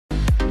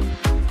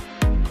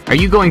Are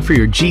you going for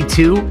your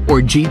G2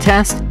 or G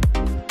test?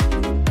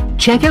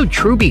 Check out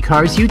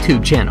Trubicars'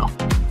 YouTube channel.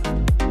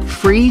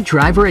 Free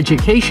driver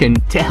education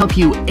to help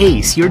you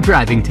ace your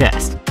driving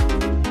test.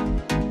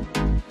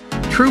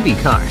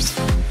 Trubicars.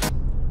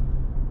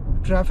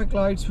 Traffic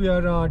lights, we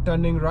are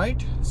turning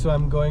right, so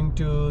I'm going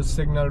to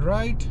signal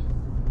right,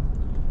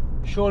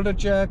 shoulder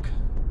check,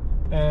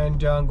 and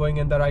going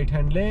in the right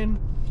hand lane.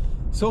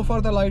 So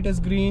far the light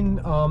is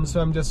green, so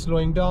I'm just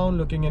slowing down,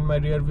 looking in my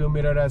rear view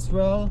mirror as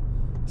well,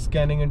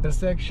 scanning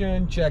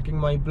intersection, checking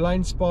my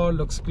blind spot,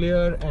 looks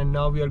clear, and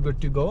now we are good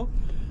to go.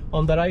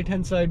 On the right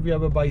hand side we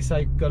have a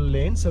bicycle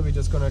lane, so we're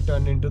just gonna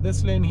turn into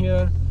this lane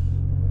here,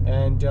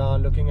 and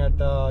looking at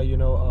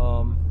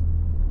the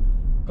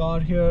car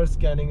here,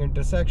 scanning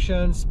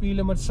intersection, speed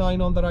limit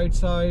sign on the right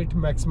side,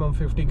 maximum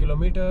 50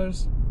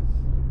 kilometers.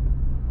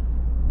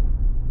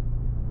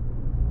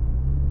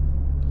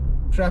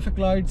 Traffic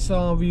lights,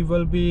 we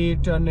will be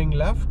turning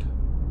left,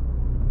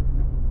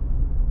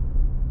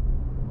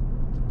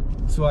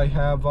 so I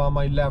have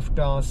my left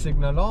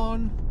signal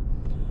on.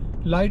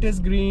 Light is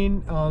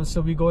green, so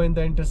we go in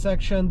the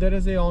intersection. There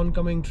is a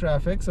oncoming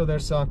traffic, so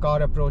there's a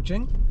car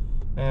approaching,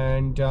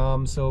 and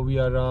so we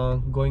are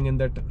going in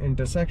that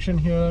intersection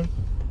here,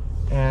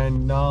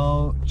 and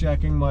now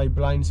checking my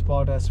blind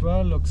spot as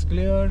well, looks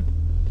clear.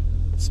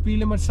 Speed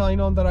limit sign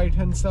on the right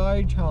hand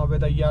side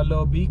with a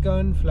yellow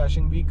beacon,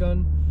 flashing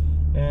beacon,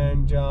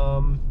 and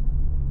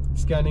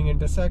scanning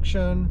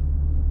intersection.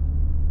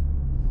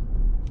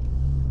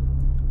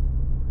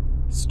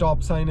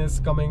 Stop sign is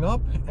coming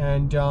up,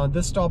 and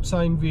this stop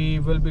sign we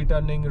will be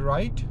turning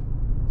right.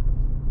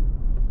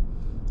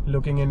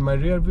 Looking in my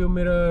rear view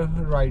mirror,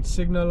 right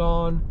signal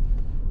on,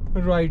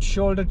 right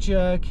shoulder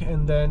check,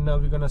 and then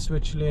we're gonna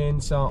switch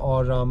lanes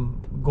or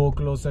go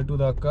closer to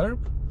the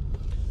curb.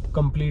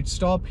 Complete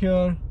stop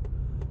here.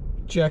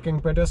 Checking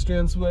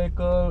pedestrians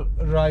vehicle,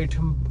 right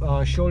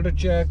shoulder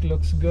check,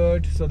 looks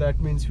good, so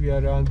that means we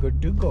are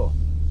good to go.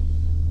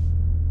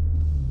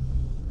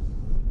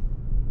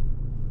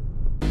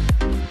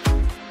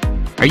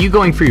 Are you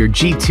going for your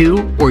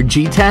G2 or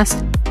G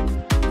test?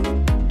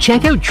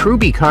 Check out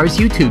Trubicars'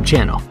 YouTube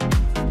channel.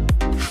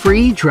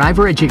 Free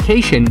driver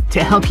education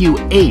to help you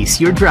ace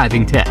your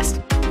driving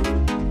test.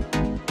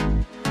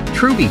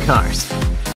 Trubicars.